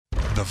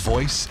The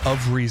voice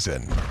of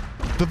reason.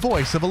 The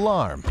voice of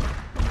alarm.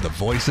 The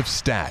voice of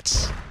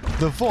stats.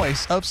 The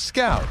voice of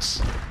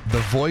scouts. The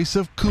voice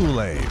of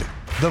Kool-Aid.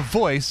 The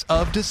voice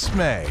of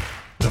dismay.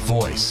 The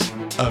voice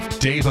of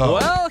Dave-O.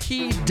 Well,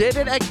 he did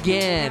it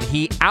again.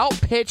 He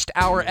outpitched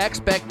our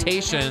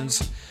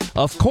expectations.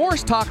 Of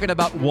course, talking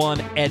about one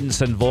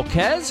Edinson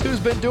Volquez, who's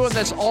been doing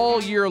this all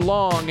year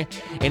long.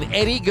 And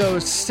Eddie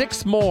goes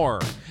 6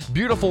 more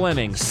beautiful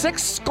innings,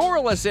 6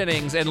 scoreless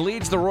innings, and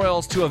leads the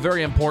Royals to a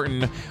very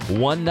important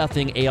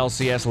 1-0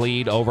 ALCS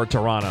lead over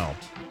Toronto.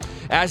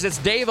 As it's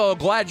Dave-O,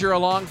 glad you're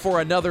along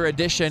for another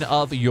edition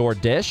of Your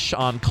Dish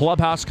on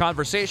Clubhouse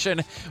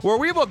Conversation, where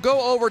we will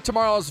go over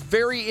tomorrow's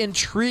very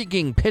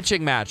intriguing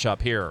pitching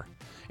matchup here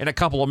in a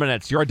couple of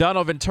minutes.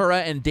 Yordano Ventura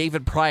and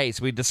David Price.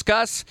 We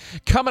discuss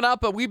coming up,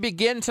 but we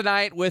begin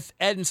tonight with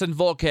Edinson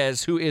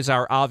Volquez, who is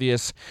our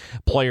obvious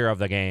player of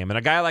the game. And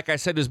a guy, like I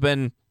said, who's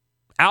been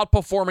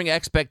outperforming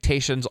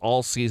expectations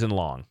all season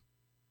long.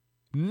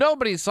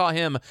 Nobody saw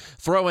him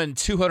throw in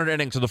 200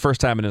 innings for the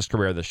first time in his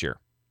career this year.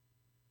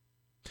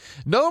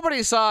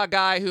 Nobody saw a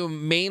guy who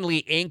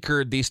mainly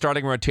anchored the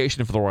starting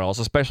rotation for the Royals,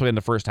 especially in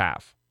the first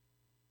half.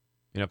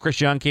 You know, Chris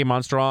Young came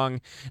on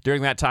strong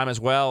during that time as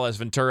well, as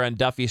Ventura and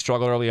Duffy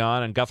struggled early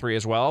on, and Guthrie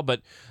as well.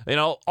 But, you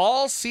know,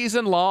 all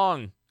season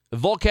long,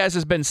 Volquez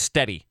has been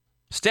steady.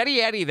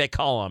 Steady Eddie, they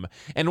call him.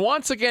 And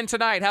once again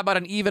tonight, how about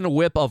an even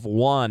whip of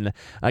 1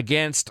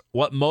 against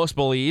what most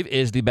believe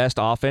is the best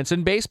offense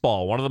in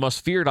baseball, one of the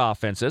most feared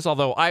offenses,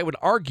 although I would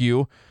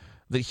argue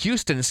that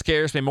Houston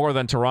scares me more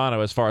than Toronto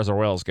as far as the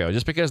Royals go,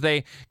 just because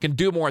they can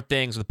do more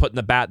things with putting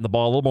the bat in the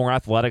ball, a little more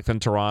athletic than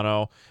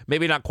Toronto.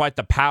 Maybe not quite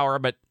the power,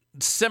 but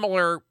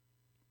similar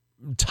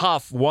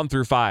tough 1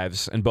 through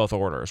 5s in both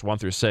orders, 1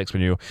 through 6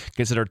 when you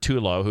consider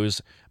Tulo,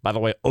 who's, by the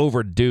way,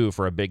 overdue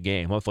for a big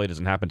game. Hopefully it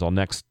doesn't happen until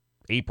next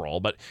April.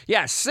 But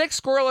yeah, 6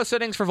 scoreless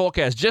innings for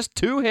Volquez, just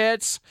 2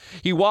 hits.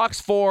 He walks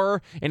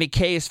 4 and he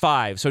Ks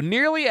 5. So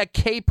nearly a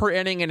K per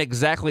inning and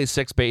exactly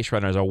 6 base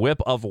runners, a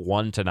whip of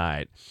 1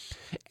 tonight.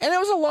 And there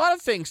was a lot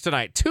of things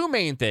tonight, 2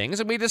 main things,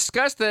 and we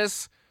discussed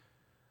this,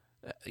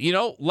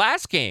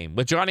 last game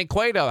with Johnny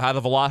Cueto, how the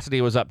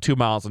velocity was up 2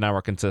 miles an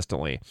hour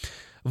consistently.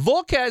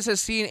 Volquez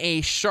has seen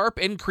a sharp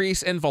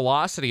increase in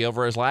velocity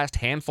over his last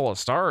handful of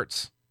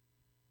starts.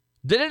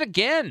 Did it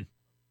again.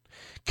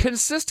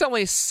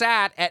 Consistently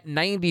sat at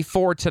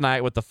 94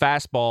 tonight with the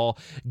fastball,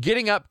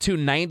 getting up to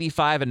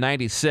 95 and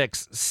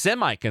 96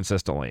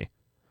 semi-consistently.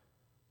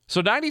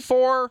 So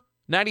 94,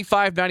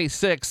 95,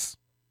 96,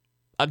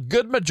 a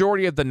good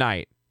majority of the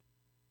night.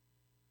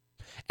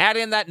 Add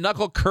in that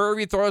knuckle curve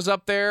he throws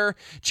up there,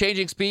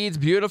 changing speeds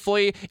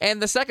beautifully.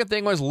 And the second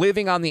thing was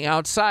living on the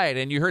outside.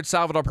 And you heard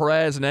Salvador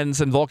Perez and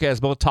Edinson Volquez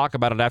both talk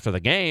about it after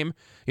the game.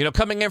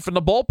 Coming in from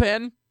the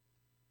bullpen,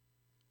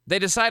 they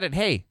decided,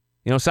 hey,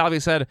 Salvi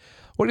said,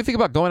 what do you think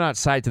about going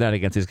outside tonight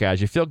against these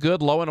guys? You feel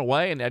good, low and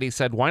away? And Eddie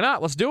said, why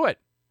not? Let's do it.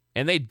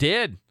 And they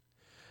did.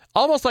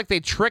 Almost like they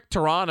tricked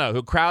Toronto,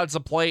 who crowds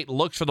the plate,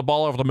 looks for the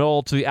ball over the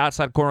middle to the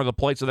outside corner of the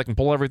plate so they can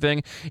pull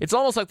everything. It's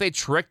almost like they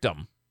tricked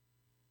them.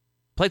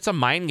 Played some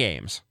mind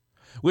games,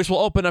 which will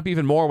open up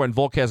even more when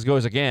Volquez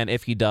goes again,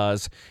 if he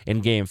does, in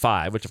Game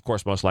 5, which, of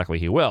course, most likely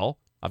he will.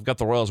 I've got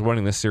the Royals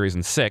winning this series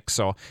in 6,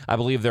 so I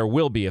believe there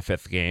will be a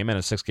 5th game, and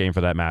a 6th game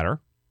for that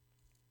matter.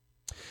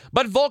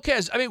 But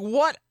Volquez,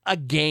 what a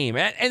game.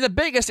 And the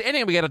biggest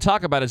inning we got to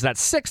talk about is that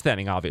 6th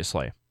inning,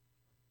 obviously.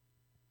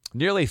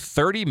 Nearly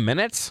 30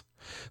 minutes,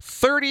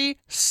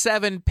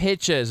 37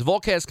 pitches.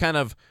 Volquez kind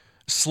of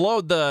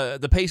slowed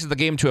the pace of the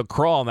game to a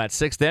crawl in that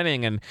 6th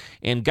inning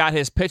and got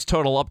his pitch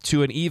total up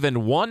to an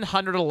even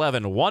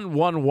 111,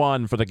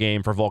 111 for the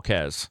game for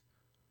Volquez.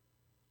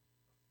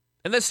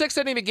 And the 6th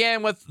inning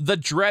began with the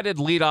dreaded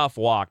leadoff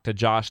walk to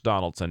Josh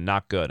Donaldson.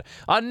 Not good.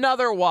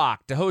 Another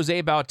walk to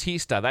Jose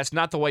Bautista. That's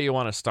not the way you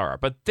want to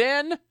start. But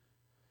then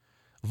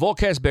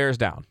Volquez bears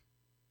down.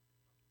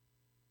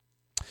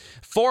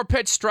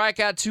 4-pitch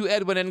strikeout to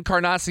Edwin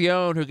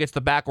Encarnacion, who gets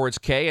the backwards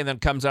K and then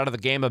comes out of the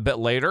game a bit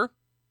later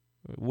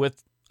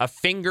with a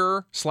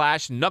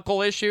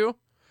finger/knuckle issue.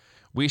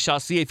 We shall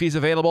see if he's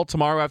available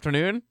tomorrow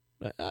afternoon.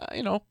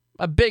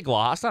 A big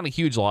loss, not a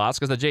huge loss,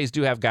 because the Jays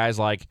do have guys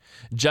like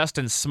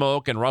Justin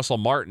Smoke and Russell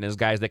Martin as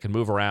guys that can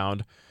move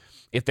around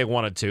if they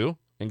wanted to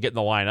and get in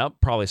the lineup.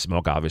 Probably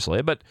Smoke,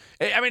 obviously. But,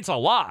 it's a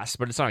loss,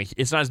 but it's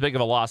not as big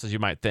of a loss as you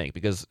might think,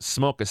 because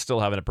Smoke is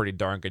still having a pretty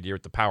darn good year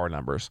with the power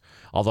numbers,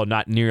 although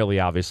not nearly,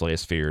 obviously,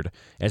 as feared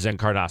as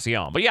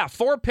Encarnacion. But, yeah,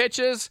 4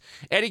 pitches.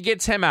 Eddie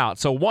gets him out.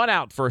 So 1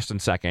 out, 1st and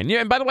 2nd. Yeah,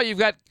 and by the way,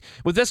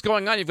 with this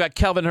going on, you've got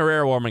Kelvin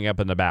Herrera warming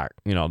up in the back,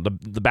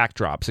 the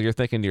backdrop. So you're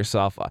thinking to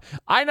yourself,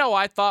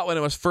 I thought when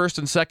it was 1st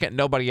and 2nd,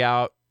 nobody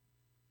out,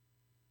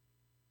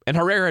 and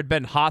Herrera had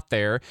been hot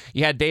there.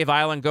 You had Dave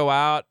Island go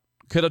out.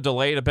 Could have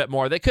delayed a bit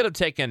more. They could have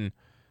taken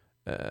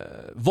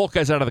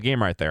Volquez out of the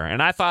game right there.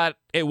 And I thought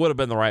it would have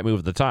been the right move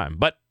at the time.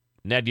 But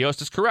Ned Yost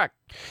is correct.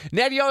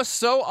 Ned Yost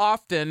so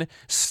often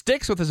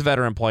sticks with his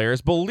veteran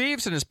players,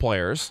 believes in his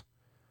players,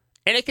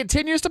 and it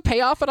continues to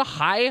pay off at a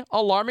high,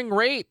 alarming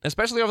rate,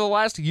 especially over the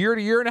last year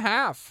to year and a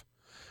half.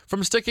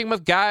 from sticking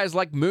with guys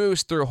like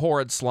Moose through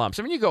horrid slumps.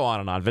 I mean, you go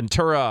on and on.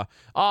 Ventura,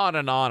 on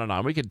and on and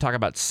on. We could talk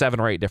about 7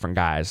 or 8 different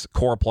guys,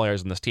 core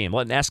players in this team.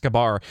 Letting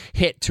Escobar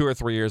hit 2 or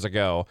 3 years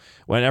ago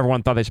when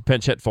everyone thought they should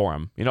pinch hit for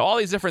him. You know, all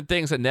these different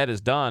things that Ned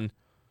has done.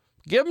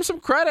 Give him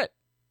some credit.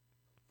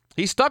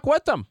 He stuck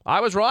with them.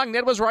 I was wrong.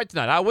 Ned was right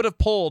tonight. I would have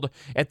pulled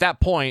at that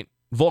point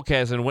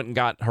Volquez and went and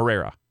got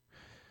Herrera.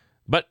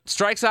 But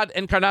strikes out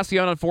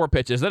Encarnacion on 4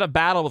 pitches. Then a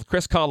battle with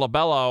Chris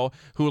Colabello,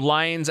 who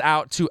lines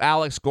out to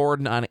Alex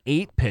Gordon on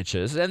 8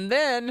 pitches. And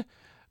then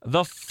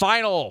the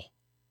final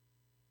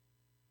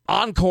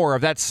encore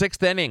of that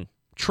 6th inning.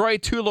 Troy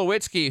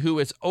Tulowitzki, who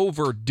is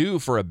overdue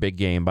for a big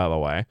game, by the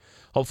way.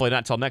 Hopefully not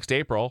until next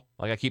April,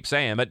 like I keep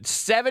saying. But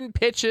 7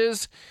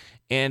 pitches,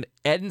 and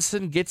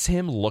Edinson gets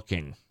him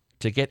looking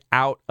to get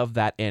out of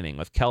that inning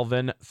with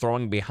Kelvin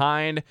throwing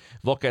behind.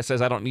 Volquez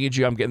says, I don't need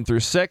you. I'm getting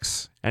through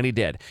 6. And he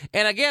did.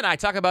 And again, I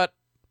talk about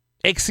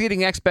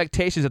exceeding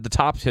expectations at the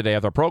top today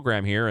of the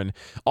program here. And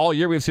all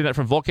year we've seen that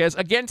from Volquez.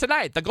 Again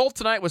tonight. The goal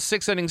tonight was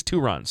 6 innings, 2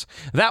 runs.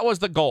 That was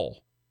the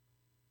goal.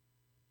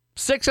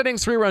 6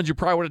 innings, 3 runs, you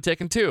probably would have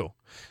taken 2.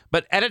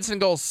 But Edinson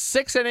goes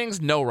 6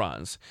 innings, no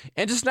runs.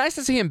 And just nice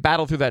to see him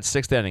battle through that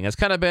 6th inning. It's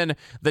kind of been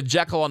the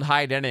Jekyll and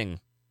Hyde inning.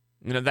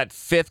 You know, that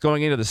 5th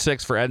going into the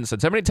 6th for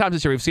Edinson. So many times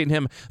this year we've seen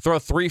him throw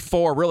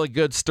 3-4 really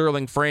good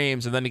Sterling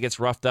frames, and then he gets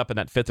roughed up in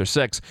that 5th or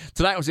 6th.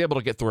 Tonight was able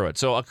to get through it.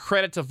 So a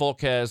credit to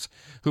Volquez,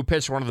 who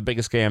pitched one of the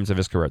biggest games of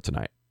his career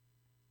tonight.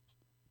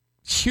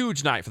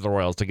 Huge night for the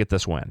Royals to get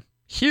this win.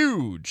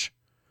 Huge.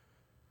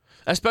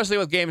 Especially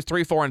with games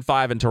 3, 4, and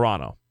 5 in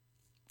Toronto.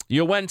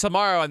 You win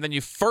tomorrow, and then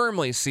you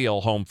firmly seal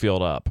home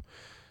field up.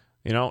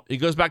 You know, it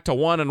goes back to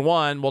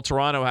 1-1. Well,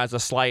 Toronto has a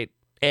slight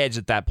edge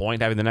at that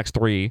point, having the next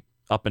 3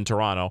 up in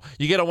Toronto.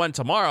 You get a win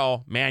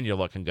tomorrow, man, you're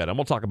looking good. And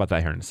we'll talk about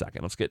that here in a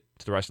second. Let's get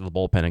to the rest of the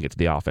bullpen and get to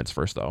the offense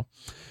first, though.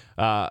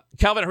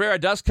 Kelvin Herrera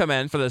does come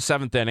in for the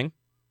 7th inning.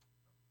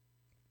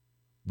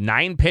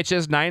 9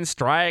 pitches, 9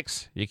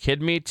 strikes. You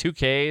kidding me? 2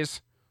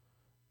 Ks.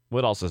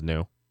 What else is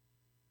new?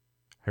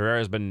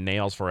 Herrera's been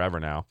nails forever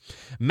now.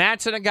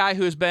 Mattson, a guy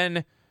who's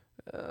been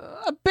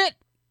a bit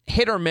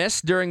hit or miss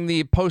during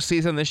the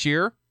postseason this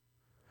year.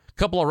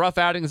 Couple of rough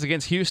outings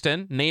against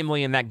Houston,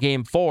 namely in that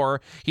game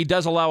 4. He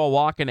does allow a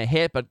walk and a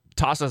hit, but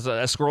tosses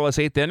a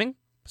scoreless 8th inning.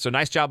 So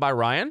nice job by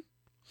Ryan.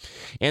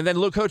 And then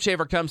Luke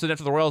Hochevar comes in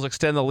after the Royals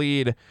extend the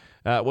lead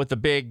with the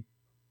big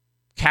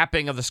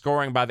capping of the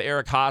scoring by the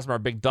Eric Hosmer,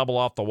 big double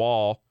off the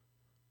wall.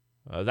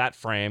 That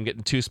frame,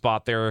 getting 2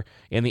 spot there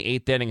in the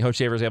 8th inning.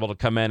 Hochevar is able to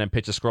come in and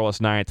pitch a scoreless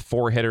 9th,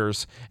 4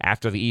 hitters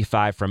after the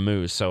E5 from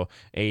Moose. So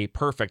a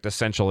perfect,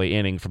 essentially,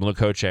 inning from Luke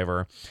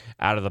Hochevar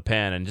out of the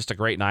pen, and just a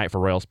great night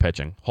for Royals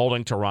pitching,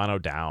 holding Toronto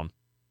down.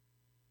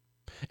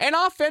 And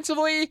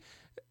offensively,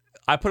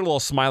 I put a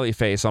little smiley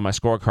face on my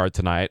scorecard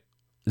tonight.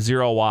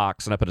 0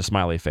 walks, and I put a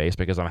smiley face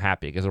because I'm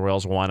happy because the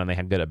Royals won and they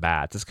had good at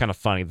bats. It's kind of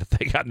funny that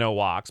they got no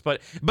walks, but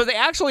they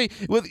actually,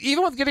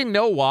 even with getting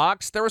no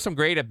walks, there were some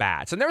great at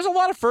bats, and there was a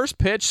lot of first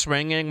pitch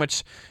swinging,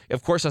 which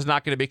of course is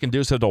not going to be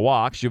conducive to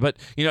walks. But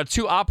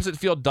 2 opposite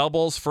field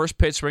doubles, first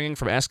pitch swinging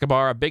from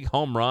Escobar, a big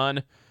home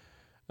run,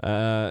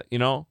 from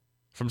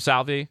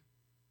Southie.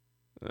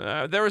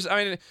 There was,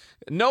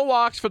 no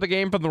walks for the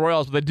game from the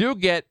Royals, but they do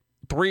get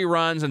 3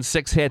 runs and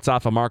 6 hits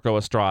off of Marco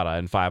Estrada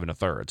in 5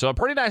 1/3. So a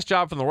pretty nice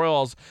job from the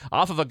Royals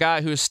off of a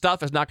guy whose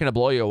stuff is not going to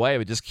blow you away,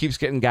 but just keeps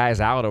getting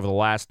guys out over the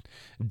last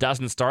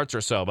dozen starts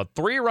or so. But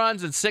 3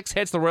 runs and 6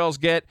 hits the Royals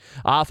get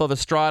off of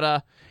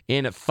Estrada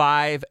in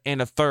 5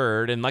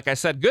 1/3. And like I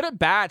said, good at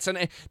bats.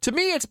 And to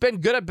me, it's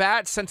been good at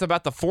bats since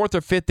about the 4th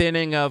or 5th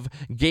inning of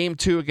Game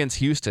 2 against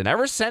Houston.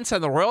 Ever since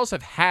then, the Royals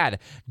have had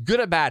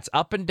good at bats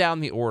up and down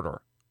the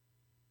order.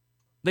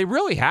 They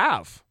really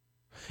have.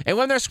 And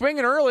when they're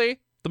swinging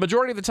early, the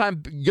majority of the time,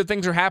 good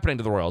things are happening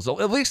to the Royals,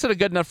 at least at a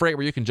good enough rate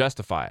where you can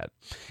justify it.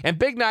 And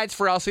big nights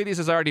for Alcides,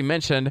 as I already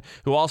mentioned,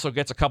 who also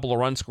gets a couple of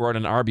runs scored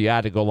and an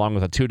RBI to go along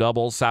with the 2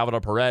 doubles.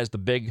 Salvador Perez, the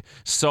big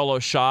solo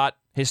shot,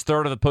 his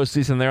 3rd of the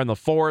postseason there in the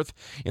 4th.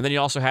 And then you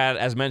also had,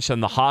 as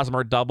mentioned, the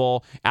Hosmer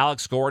double,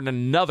 Alex Gordon,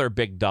 another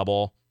big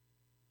double.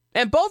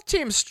 And both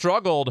teams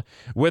struggled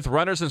with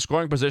runners in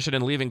scoring position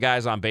and leaving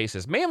guys on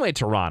bases, mainly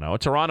Toronto.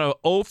 Toronto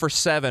 0 for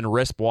 7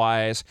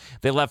 RISP-wise.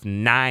 They left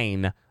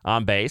 9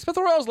 on base, but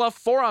the Royals left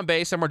 4 on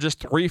base and were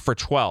just 3 for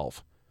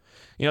 12.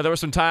 There were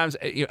some times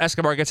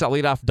Escobar gets that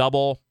leadoff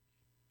double,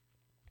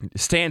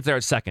 stands there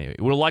at second.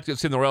 We would have liked to have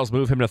seen the Royals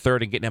move him to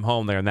 3rd and get him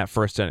home there in that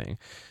 1st inning.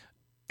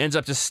 Ends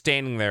up just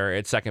standing there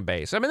at second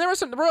base.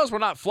 The Royals were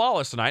not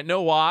flawless tonight.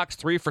 No walks,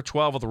 3 for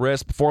 12 with the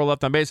RISP, 4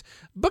 left on base,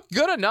 but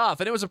good enough.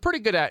 And it was a pretty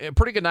good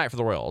night for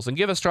the Royals. And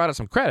give Estrada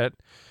some credit.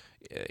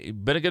 He's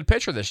been a good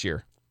pitcher this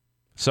year.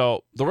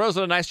 So the Royals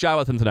did a nice job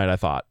with him tonight, I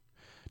thought.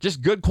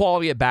 Just good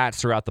quality at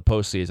bats throughout the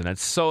postseason.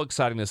 It's so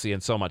exciting to see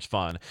and so much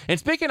fun. And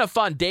speaking of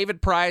fun,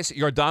 David Price,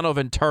 Yordano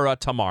Ventura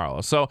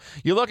tomorrow. So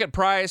you look at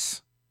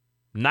Price,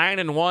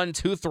 9-1,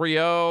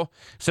 2.30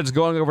 since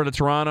going over to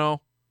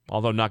Toronto.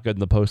 Although not good in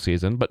the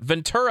postseason. But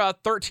Ventura,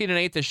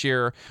 13-8 this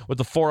year with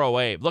the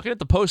 4.08. Looking at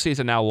the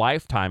postseason now,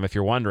 lifetime, if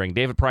you're wondering,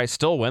 David Price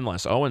still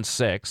winless,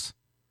 0-6.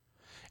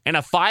 and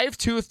a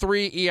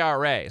 5.23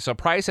 ERA. So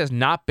Price has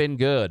not been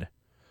good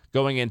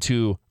going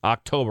into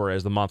October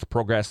as the month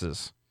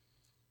progresses.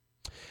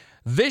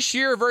 This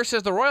year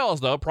versus the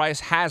Royals, though, Price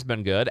has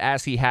been good,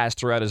 as he has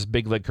throughout his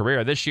big league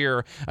career. This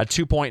year, a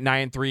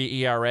 2.93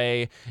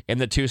 ERA in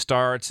the 2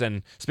 starts.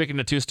 And speaking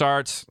of 2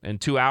 starts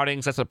and 2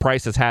 outings, that's what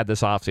Price has had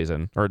this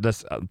offseason, or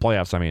this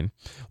playoffs, I mean.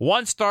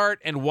 1 start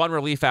and 1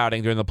 relief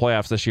outing during the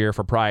playoffs this year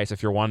for Price,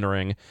 if you're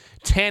wondering.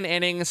 10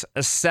 innings,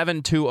 a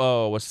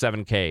 7.20 with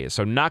 7 Ks.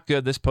 So not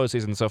good this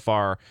postseason so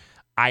far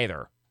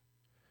either.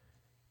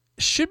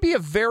 Should be a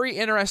very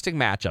interesting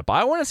matchup.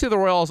 I want to see the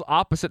Royals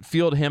opposite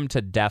field him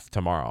to death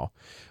tomorrow.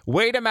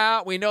 Wait him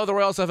out. We know the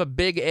Royals have a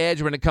big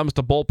edge when it comes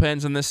to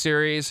bullpens in this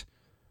series.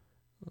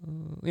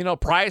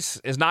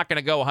 Price is not going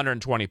to go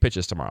 120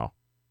 pitches tomorrow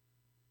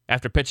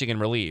after pitching in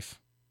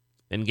relief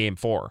in Game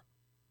 4.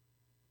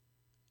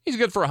 He's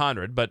good for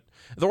 100, but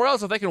the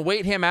Royals, if they can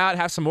wait him out,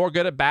 have some more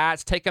good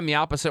at-bats, take him the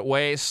opposite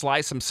way,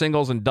 slice some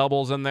singles and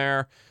doubles in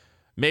there,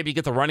 maybe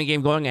get the running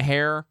game going a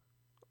hair,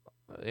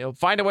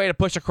 find a way to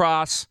push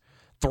across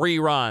 3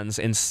 runs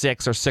in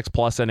 6 or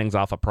 6+ innings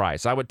off of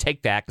Price. I would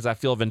take that because I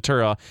feel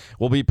Ventura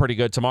will be pretty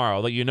good tomorrow.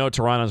 Although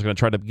Toronto's going to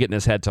try to get in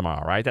his head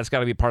tomorrow, right? That's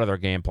got to be part of their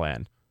game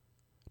plan.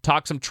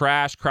 Talk some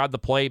trash, crowd the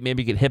plate,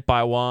 maybe get hit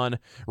by one,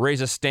 raise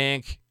a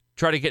stink,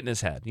 try to get in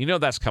his head.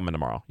 That's coming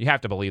tomorrow. You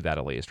have to believe that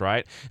at least,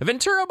 right?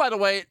 Ventura, by the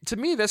way, to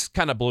me, this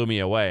kind of blew me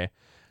away.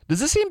 Does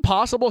this seem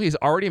possible he's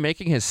already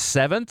making his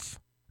 7th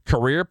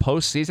career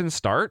postseason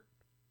start?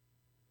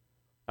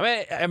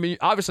 I mean,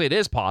 obviously it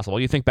is possible.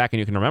 You think back and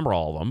you can remember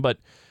all of them, but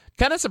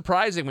kind of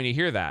surprising when you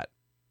hear that.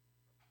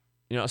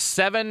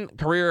 7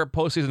 career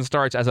postseason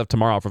starts as of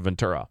tomorrow for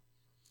Ventura.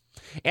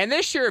 And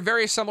this year,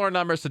 very similar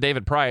numbers to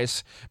David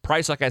Price.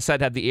 Price, like I said,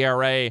 had the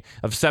ERA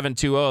of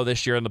 7.20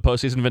 this year in the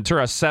postseason.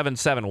 Ventura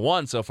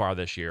 7.71 so far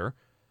this year.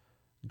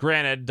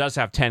 Granted, does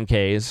have 10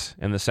 Ks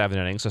in the 7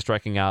 innings, so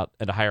striking out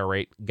at a higher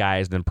rate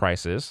guys than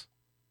Price is.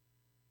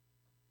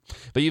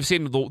 But you've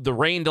seen the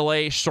rain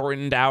delay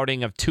shortened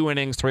outing of 2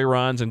 innings, 3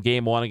 runs in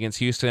Game 1 against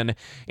Houston,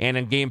 and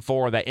in Game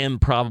 4, that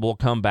improbable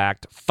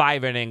comeback,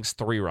 5 innings,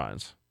 3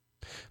 runs.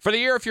 For the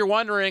year, if you're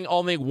wondering,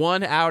 only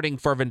 1 outing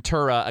for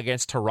Ventura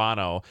against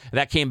Toronto.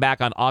 That came back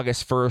on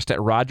August 1st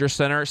at Rogers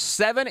Center.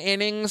 7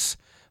 innings,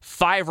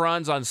 5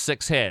 runs on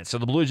 6 hits. So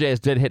the Blue Jays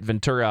did hit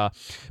Ventura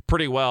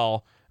pretty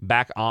well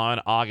back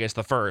on August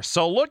the 1st.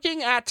 So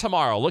looking at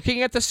tomorrow,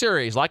 looking at the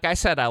series, like I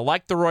said, I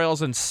like the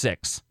Royals in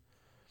 6.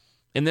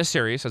 In this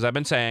series, as I've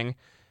been saying,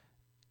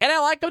 and I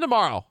like them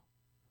tomorrow.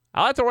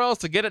 I like the Royals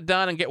to get it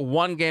done and get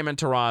 1 game in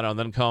Toronto and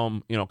then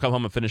come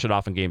home and finish it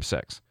off in Game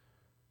 6.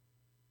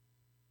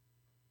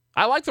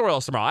 I like the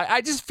Royals tomorrow.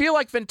 I just feel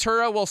like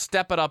Ventura will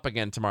step it up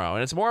again tomorrow,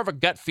 and it's more of a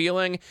gut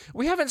feeling.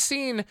 We haven't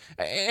seen,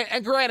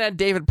 and granted,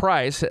 David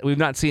Price, we've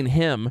not seen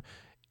him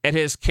at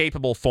his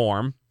capable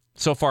form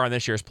so far in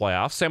this year's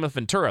playoffs. Same with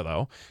Ventura,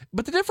 though.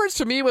 But the difference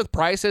to me with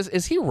Price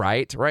is he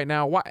right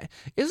now? Why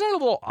isn't it a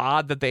little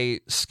odd that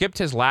they skipped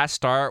his last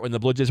start when the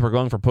Blue Jays were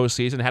going for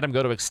postseason, had him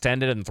go to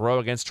extended and throw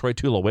against Troy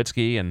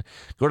Tulowitzki and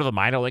go to the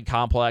minor league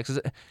complex?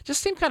 It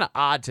just seemed kind of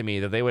odd to me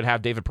that they would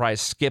have David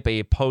Price skip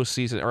a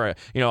postseason or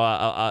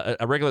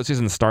a regular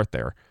season start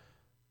there.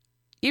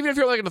 Even if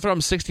you're looking to throw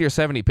him 60 or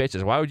 70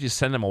 pitches, why would you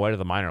send him away to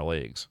the minor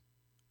leagues?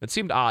 It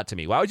seemed odd to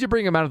me. Why would you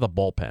bring him out of the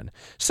bullpen?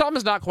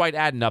 Something's not quite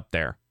adding up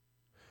there.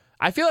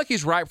 I feel like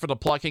he's ripe for the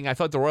plucking. I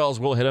thought the Royals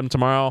will hit him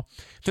tomorrow.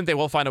 I think they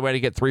will find a way to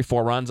get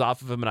 3-4 runs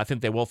off of him, and I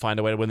think they will find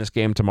a way to win this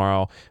game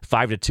tomorrow.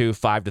 5-2,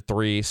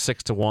 5-3,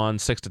 6-1,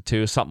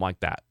 6-2, something like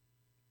that.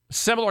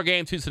 Similar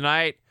game to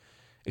tonight,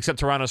 except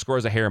Toronto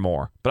scores a hair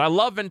more. But I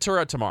love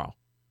Ventura tomorrow.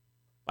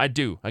 I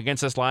do.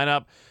 Against this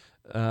lineup,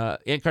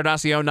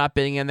 Encarnacion not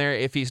being in there,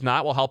 if he's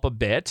not, will help a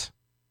bit.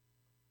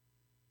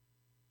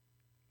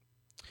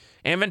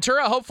 And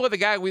Ventura, hopefully the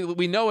guy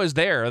we know is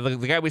there, the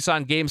guy we saw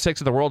in Game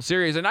 6 of the World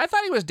Series. And I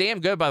thought he was damn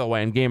good, by the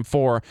way, in Game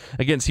 4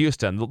 against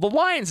Houston. The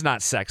line's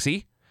not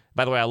sexy.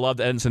 By the way, I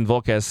loved Edinson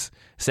Volquez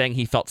saying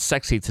he felt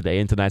sexy today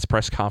in tonight's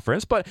press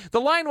conference. But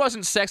the line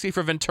wasn't sexy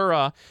for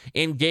Ventura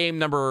in Game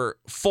number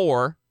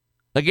 4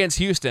 against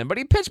Houston, but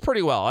he pitched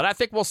pretty well, and I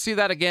think we'll see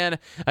that again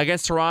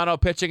against Toronto,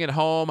 pitching at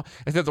home.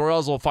 I think the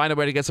Royals will find a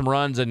way to get some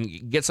runs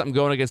and get something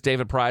going against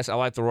David Price. I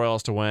like the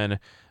Royals to win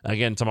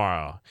again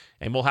tomorrow,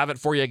 and we'll have it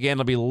for you again.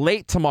 It'll be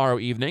late tomorrow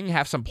evening.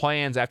 Have some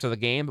plans after the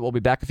game, but we'll be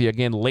back with you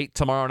again late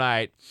tomorrow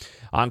night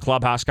on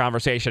Clubhouse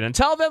Conversation.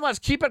 Until then, let's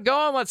keep it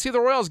going. Let's see the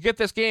Royals get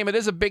this game. It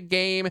is a big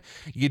game.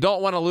 You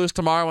don't want to lose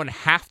tomorrow and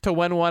have to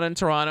win one in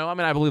Toronto. I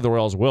mean, I believe the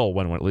Royals will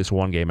win at least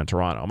one game in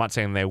Toronto. I'm not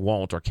saying they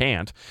won't or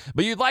can't,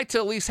 but you'd like to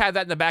at least have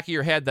that in the back of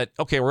your head that,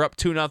 okay, we're up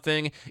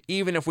 2-0.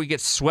 Even if we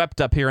get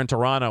swept up here in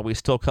Toronto, we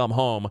still come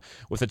home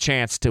with a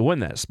chance to win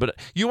this. But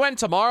you win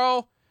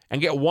tomorrow and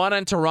get 1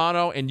 in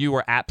Toronto, and you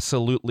are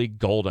absolutely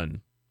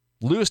golden.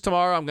 Lose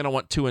tomorrow, I'm going to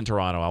want 2 in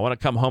Toronto. I want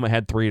to come home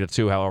ahead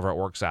 3-2, however it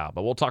works out.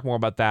 But we'll talk more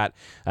about that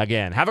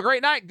again. Have a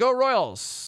great night. Go Royals.